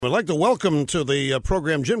I'd like to welcome to the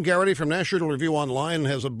program Jim Geraghty from National Review Online.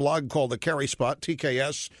 Has a blog called The Carry Spot,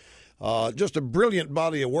 TKS. Just a brilliant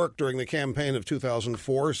body of work during the campaign of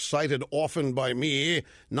 2004, cited often by me,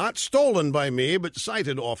 not stolen by me, but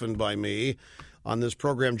cited often by me on this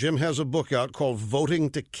program. Jim has a book out called Voting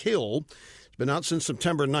to Kill. It's been out since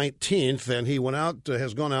September 19th, and he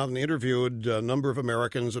has gone out and interviewed a number of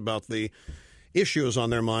Americans about the issues on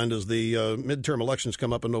their mind as the midterm elections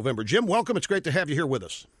come up in November. Jim, welcome. It's great to have you here with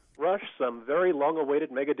us. Rush, some very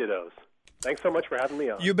long-awaited mega dittos. Thanks so much for having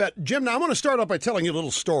me on. You bet. Jim, now I want to start off by telling you a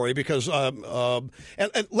little story because, and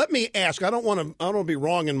let me ask, I don't want to be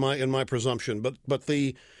wrong in my presumption, but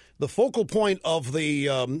the focal point of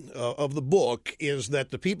the book is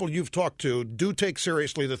that the people you've talked to do take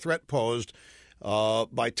seriously the threat posed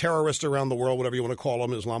by terrorists around the world, whatever you want to call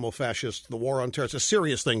them, Islamofascists, the war on terror. It's a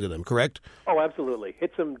serious thing to them, correct? Oh, absolutely.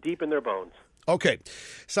 Hits them deep in their bones. Okay.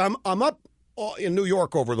 So I'm up in New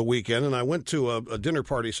York over the weekend, and I went to a dinner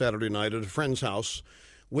party Saturday night at a friend's house,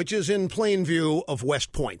 which is in plain view of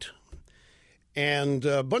West Point. And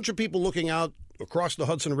a bunch of people looking out across the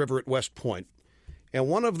Hudson River at West Point. And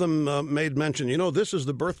one of them made mention, this is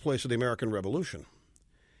the birthplace of the American Revolution.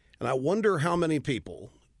 And I wonder how many people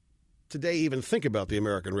today even think about the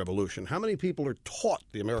American Revolution. How many people are taught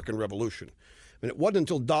the American Revolution? I mean, it wasn't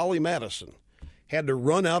until Dolly Madison had to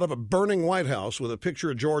run out of a burning White House with a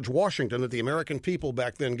picture of George Washington that the American people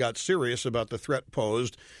back then got serious about the threat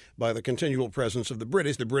posed by the continual presence of the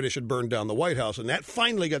British. The British had burned down the White House, and that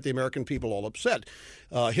finally got the American people all upset.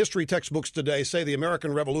 History textbooks today say the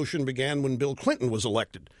American Revolution began when Bill Clinton was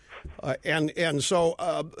elected. So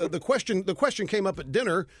the question came up at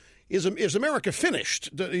dinner. Is America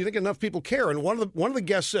finished? Do you think enough people care? And one of the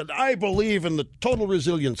guests said, "I believe in the total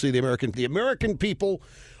resiliency of the American people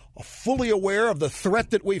are fully aware of the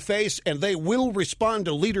threat that we face, and they will respond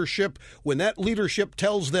to leadership when that leadership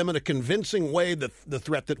tells them in a convincing way the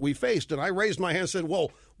threat that we faced." And I raised my hand and said,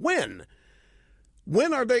 "Well, when?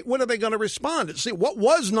 When are they going to respond? See, what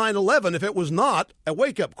was 9/11 if it was not a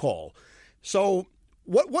wake-up call?" So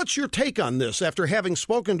What's your take on this after having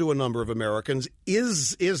spoken to a number of Americans?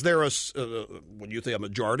 Is there would you say a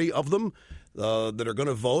majority of them that are going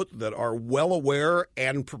to vote that are well aware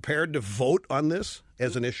and prepared to vote on this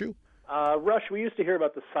as an issue? Rush, we used to hear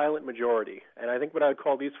about the silent majority, and I think what I would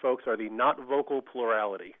call these folks are the not vocal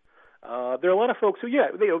plurality. There are a lot of folks who,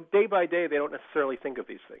 day by day, they don't necessarily think of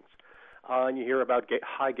these things. And you hear about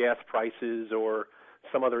high gas prices or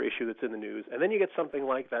some other issue that's in the news, and then you get something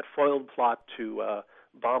like that foiled plot to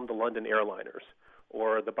bomb the London airliners,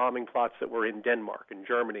 or the bombing plots that were in Denmark and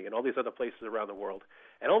Germany and all these other places around the world.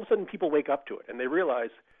 And all of a sudden people wake up to it and they realize,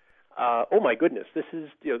 oh my goodness, this is,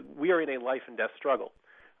 we are in a life and death struggle.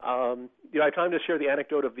 I have time to share the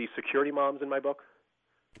anecdote of the security moms in my book.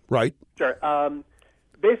 Right. Sure.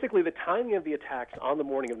 Basically, the timing of the attacks on the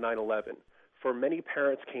morning of 9/11 for many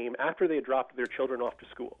parents came after they had dropped their children off to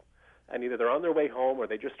school. And either they're on their way home or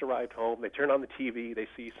they just arrived home, they turn on the TV, they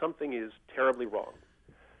see something is terribly wrong.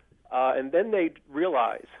 And then they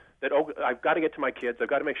realize that, I've got to get to my kids, I've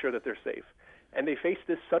got to make sure that they're safe. And they face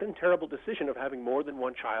this sudden, terrible decision of having more than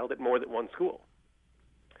one child at more than one school.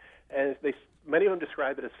 And many of them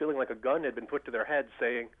described it as feeling like a gun had been put to their head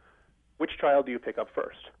saying, which child do you pick up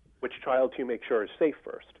first? Which child do you make sure is safe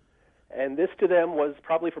first? And this to them was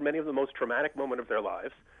probably for many of the most traumatic moment of their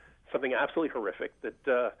lives, something absolutely horrific,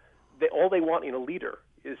 that all they want in a leader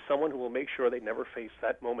is someone who will make sure they never face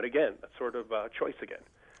that moment again, that sort of choice again.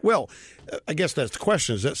 Well, I guess that's the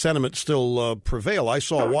question. Does that sentiment still prevail? I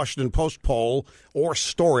saw a Washington Post poll or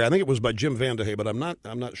story. I think it was by Jim Vandehey, but I'm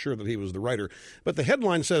not sure that he was the writer. But the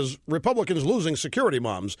headline says, Republicans losing security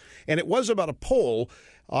moms. And it was about a poll.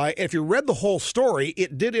 If you read the whole story,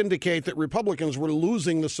 it did indicate that Republicans were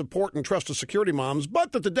losing the support and trust of security moms,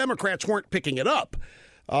 but that the Democrats weren't picking it up.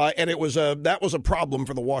 And that was a problem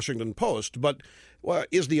for the Washington Post. But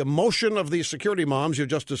is the emotion of the security moms you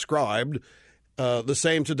just described the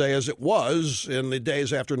same today as it was in the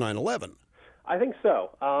days after 9/11? I think so.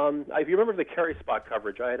 If you remember the Carry Spot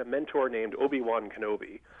coverage, I had a mentor named Obi-Wan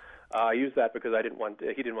Kenobi. I used that because he didn't want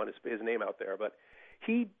his name out there. But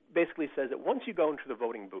he basically says that once you go into the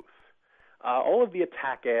voting booth, all of the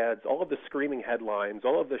attack ads, all of the screaming headlines,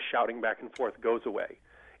 all of the shouting back and forth goes away.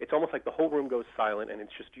 It's almost like the whole room goes silent, and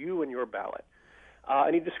it's just you and your ballot.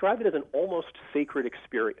 And he described it as an almost sacred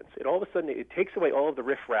experience. All of a sudden, it takes away all of the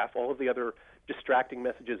riffraff, all of the other distracting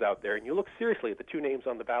messages out there, and you look seriously at the two names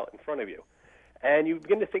on the ballot in front of you. And you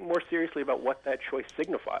begin to think more seriously about what that choice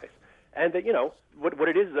signifies. And that, what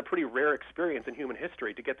it is a pretty rare experience in human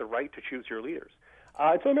history to get the right to choose your leaders.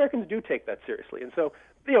 And so Americans do take that seriously. And so,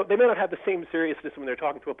 they may not have the same seriousness when they're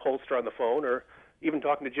talking to a pollster on the phone or even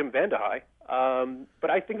talking to Jim Vandehei. But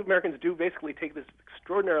I think Americans do basically take this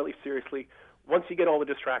extraordinarily seriously once you get all the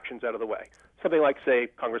distractions out of the way. Something like, say,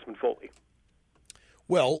 Congressman Foley.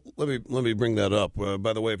 Well, let me bring that up.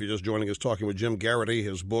 By the way, if you're just joining us, talking with Jim Geraghty,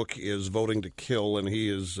 his book is Voting to Kill, and he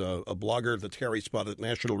is a blogger at the Terry Spot at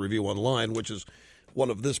National Review Online, which is one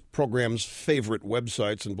of this program's favorite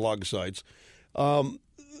websites and blog sites.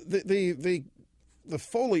 The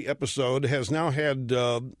Foley episode has now had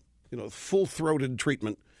full-throated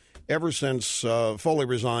treatment ever since Foley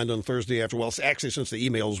resigned on Thursday after. Well, actually, since the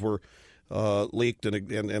emails were leaked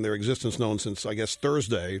and their existence known since, I guess,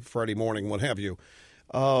 Thursday, Friday morning, what have you.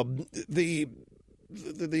 The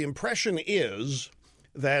impression is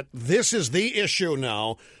that this is the issue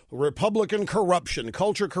now. Republican corruption,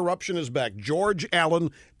 culture corruption is back. George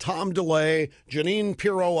Allen, Tom DeLay, Jeanine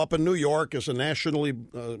Pirro up in New York is a nationally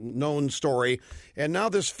known story. And now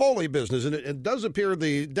this Foley business. And it does appear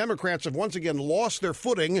the Democrats have once again lost their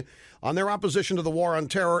footing on their opposition to the war on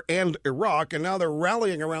terror and Iraq. And now they're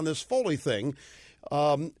rallying around this Foley thing.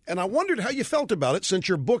 And I wondered how you felt about it, since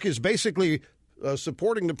your book is basically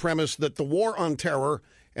supporting the premise that the war on terror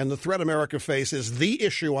and the threat America faces is the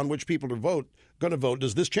issue on which people are going to vote.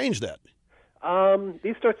 Does this change that?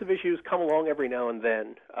 These sorts of issues come along every now and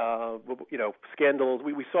then. Scandals.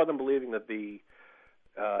 We saw them believing that the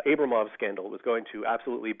Abramov scandal was going to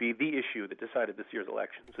absolutely be the issue that decided this year's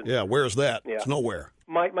elections. And, yeah, where's that? Yeah. It's nowhere.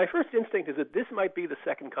 My first instinct is that this might be the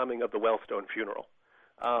second coming of the Wellstone funeral,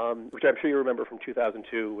 which I'm sure you remember from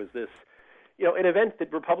 2002, was this an event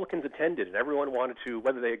that Republicans attended, and everyone wanted to,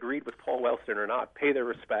 whether they agreed with Paul Wellstone or not, pay their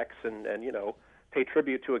respects and pay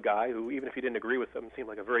tribute to a guy who, even if you didn't agree with him, seemed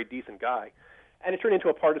like a very decent guy. And it turned into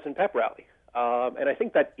a partisan pep rally. And I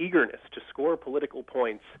think that eagerness to score political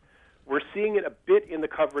points, we're seeing it a bit in the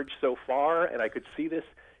coverage so far, and I could see this.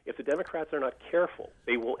 If the Democrats are not careful,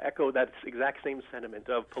 they will echo that exact same sentiment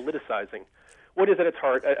of politicizing what is at its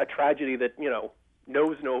heart a tragedy that,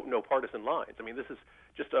 knows no partisan lines. I mean, this is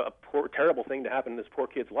just a terrible thing to happen in this poor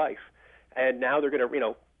kid's life. And now they're going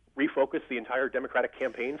to, refocus the entire Democratic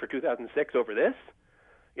campaign for 2006 over this.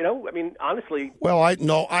 Honestly. Well, I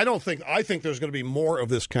think there's going to be more of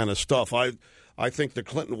this kind of stuff. I think the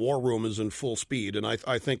Clinton war room is in full speed, and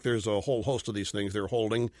I think there's a whole host of these things they're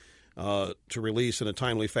holding to release in a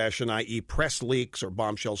timely fashion, i.e. press leaks or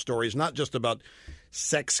bombshell stories, not just about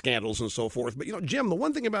sex scandals and so forth. But, Jim, the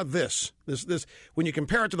one thing about this, when you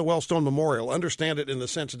compare it to the Wellstone Memorial, understand it in the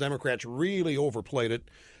sense that Democrats really overplayed it.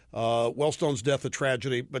 Wellstone's death, a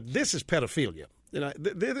tragedy, but this is pedophilia.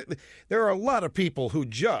 There are a lot of people who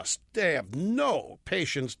they have no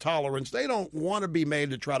patience, tolerance. They don't want to be made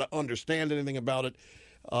to try to understand anything about it.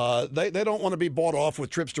 They don't want to be bought off with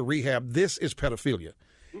trips to rehab. This is pedophilia.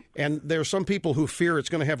 And there are some people who fear it's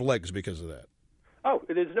going to have legs because of that. Oh,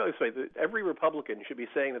 there's no way. Every Republican should be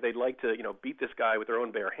saying that they'd like to, beat this guy with their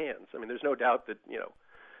own bare hands. I mean, there's no doubt that,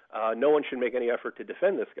 no one should make any effort to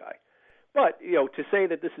defend this guy. But, to say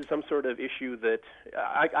that this is some sort of issue that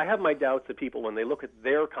I have my doubts that people, when they look at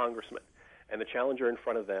their congressman and the challenger in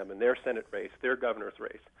front of them and their Senate race, their governor's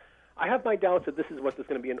race, I have my doubts that this is what's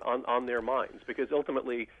going to be on their minds, because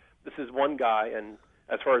ultimately this is one guy, and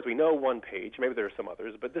as far as we know, one page. Maybe there are some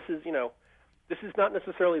others, but this is, this is not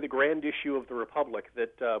necessarily the grand issue of the Republic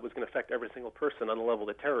that was going to affect every single person on the level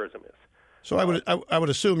that terrorism is. So I would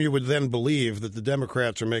assume you would then believe that the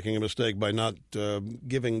Democrats are making a mistake by not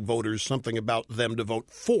giving voters something about them to vote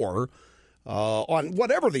for on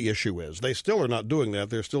whatever the issue is. They still are not doing that.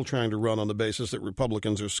 They're still trying to run on the basis that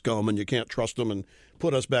Republicans are scum and you can't trust them and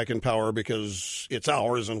put us back in power because it's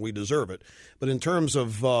ours and we deserve it. But in terms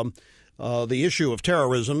of the issue of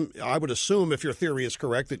terrorism, I would assume, if your theory is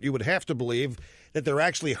correct, that you would have to believe that they're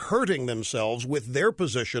actually hurting themselves with their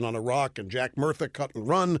position on Iraq and Jack Murtha cut and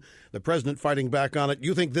run, the president fighting back on it.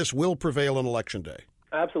 You think this will prevail on Election Day?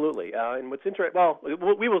 Absolutely. And what's interesting, well,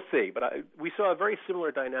 we will see, but we saw a very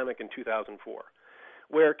similar dynamic in 2004,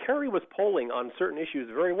 where Kerry was polling on certain issues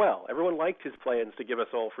very well. Everyone liked his plans to give us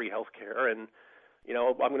all free health care, and,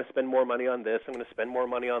 I'm going to spend more money on this, I'm going to spend more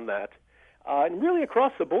money on that. And really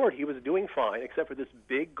across the board, he was doing fine, except for this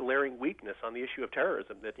big glaring weakness on the issue of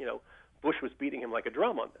terrorism that, Bush was beating him like a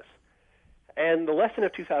drum on this. And the lesson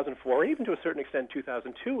of 2004, and even to a certain extent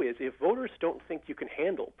 2002, is if voters don't think you can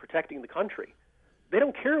handle protecting the country, they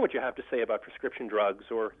don't care what you have to say about prescription drugs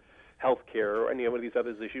or health care or any of these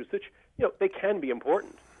other issues, which, they can be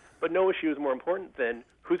important. But no issue is more important than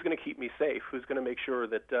who's going to keep me safe, who's going to make sure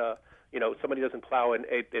that, somebody doesn't plow an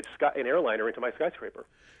airliner into my skyscraper.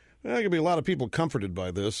 There can be a lot of people comforted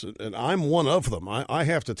by this, and I'm one of them. I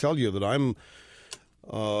have to tell you that I'm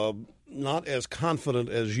not as confident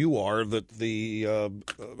as you are that the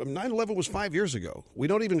 9/11 was 5 years ago. We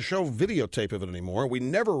don't even show videotape of it anymore. We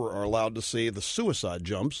never are allowed to see the suicide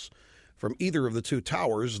jumps from either of the two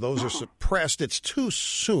towers. Those are suppressed. It's too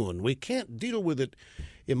soon. We can't deal with it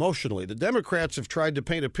emotionally. The Democrats have tried to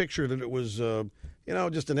paint a picture that it was,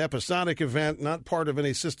 just an episodic event, not part of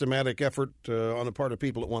any systematic effort on the part of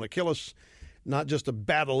people that want to kill us. Not just a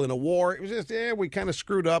battle in a war. It was just, we kind of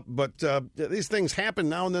screwed up, but these things happen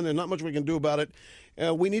now and then. There's not much we can do about it.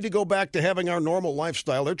 We need to go back to having our normal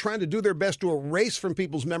lifestyle. They're trying to do their best to erase from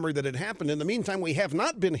people's memory that it happened. In the meantime, we have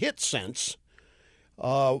not been hit since.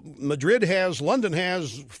 Madrid has, London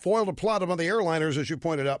has, foiled a plot among the airliners, as you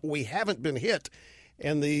pointed out. We haven't been hit.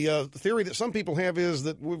 And the theory that some people have is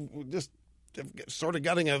that we've just sort of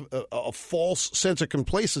getting a false sense of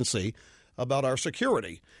complacency about our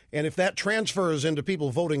security. And if that transfers into people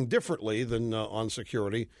voting differently than on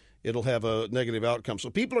security, it'll have a negative outcome. So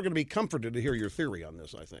people are going to be comforted to hear your theory on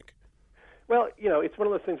this, I think. Well, it's one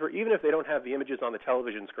of those things where even if they don't have the images on the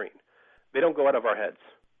television screen, they don't go out of our heads.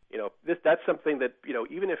 That's something that,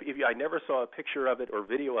 even if I never saw a picture of it or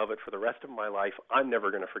video of it for the rest of my life, I'm never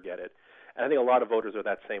going to forget it. And I think a lot of voters are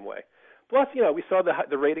that same way. Plus, we saw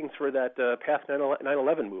the ratings for that Path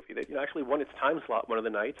 9/11 movie that actually won its time slot one of the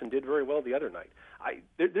nights and did very well the other night.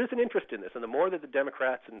 There's an interest in this, and the more that the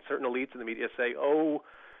Democrats and certain elites in the media say, "Oh,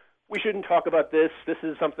 we shouldn't talk about this. This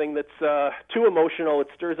is something that's too emotional. It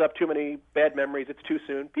stirs up too many bad memories. It's too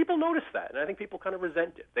soon." People notice that, and I think people kind of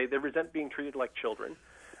resent it. They resent being treated like children,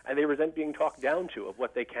 and they resent being talked down to of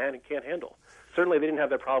what they can and can't handle. Certainly, they didn't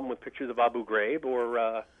have that problem with pictures of Abu Ghraib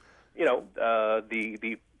or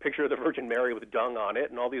the picture of the Virgin Mary with dung on it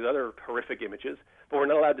and all these other horrific images, but we're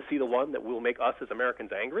not allowed to see the one that will make us as Americans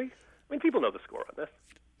angry? I mean, people know the score on this.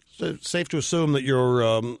 So it's safe to assume that your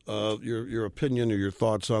opinion or your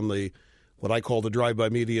thoughts on what I call the drive-by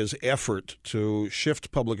media's effort to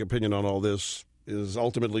shift public opinion on all this is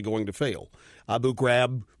ultimately going to fail. Abu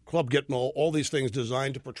Ghraib, Club Gitmo, all these things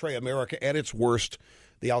designed to portray America at its worst.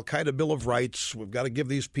 The Al-Qaeda Bill of Rights, we've got to give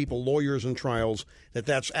these people lawyers and trials,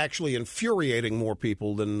 that's actually infuriating more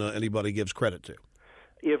people than anybody gives credit to.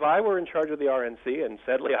 If I were in charge of the RNC, and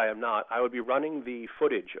sadly I am not, I would be running the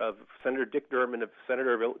footage of Senator Dick Durbin,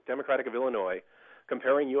 Democratic of Illinois,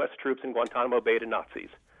 comparing U.S. troops in Guantanamo Bay to Nazis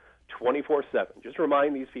 24/7. Just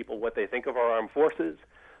remind these people what they think of our armed forces,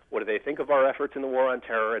 what do they think of our efforts in the war on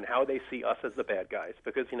terror, and how they see us as the bad guys.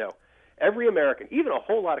 Because, every American, even a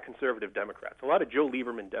whole lot of conservative Democrats, a lot of Joe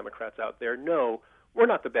Lieberman Democrats out there know we're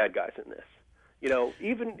not the bad guys in this.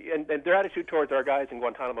 And their attitude towards our guys in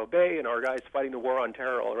Guantanamo Bay and our guys fighting the war on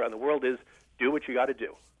terror all around the world is, do what you got to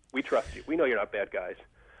do. We trust you. We know you're not bad guys.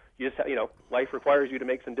 You just, life requires you to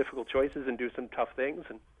make some difficult choices and do some tough things,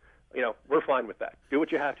 and, we're fine with that. Do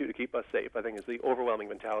what you have to keep us safe, I think, is the overwhelming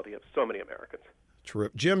mentality of so many Americans.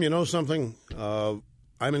 Terrific. Jim, you know something?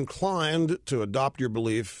 I'm inclined to adopt your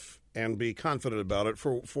belief and be confident about it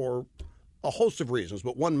for a host of reasons,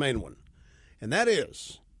 but one main one. And that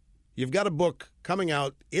is, you've got a book coming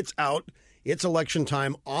out, it's election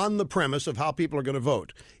time, on the premise of how people are going to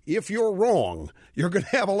vote. If you're wrong, you're going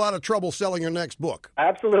to have a lot of trouble selling your next book.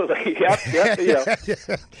 Absolutely. Yep.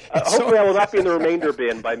 Hopefully I will not be in the remainder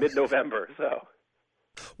bin by mid-November, so...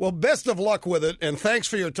 Well, best of luck with it, and thanks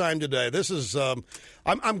for your time today. This is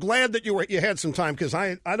I'm glad that you had some time, because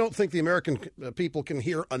I don't think the American people can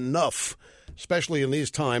hear enough, especially in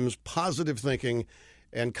these times, positive thinking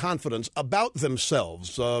and confidence about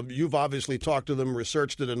themselves. You've obviously talked to them,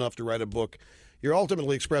 researched it enough to write a book. You're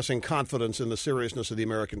ultimately expressing confidence in the seriousness of the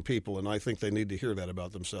American people, and I think they need to hear that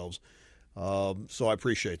about themselves. So I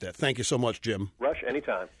appreciate that. Thank you so much, Jim. Rush,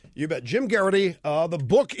 anytime. You bet. Jim Geraghty. The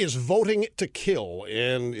book is Voting to Kill,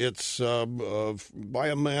 and it's by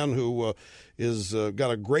a man who is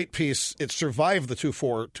got a great piece. It survived the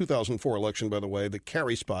 2004 election, by the way, the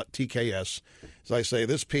carry spot, TKS. As I say,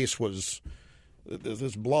 this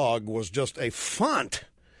blog was just a font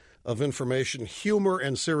of information, humor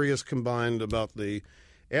and serious combined about the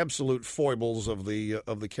absolute foibles of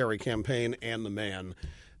the Kerry campaign and the man.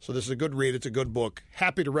 So this is a good read. It's a good book.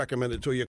 Happy to recommend it to you.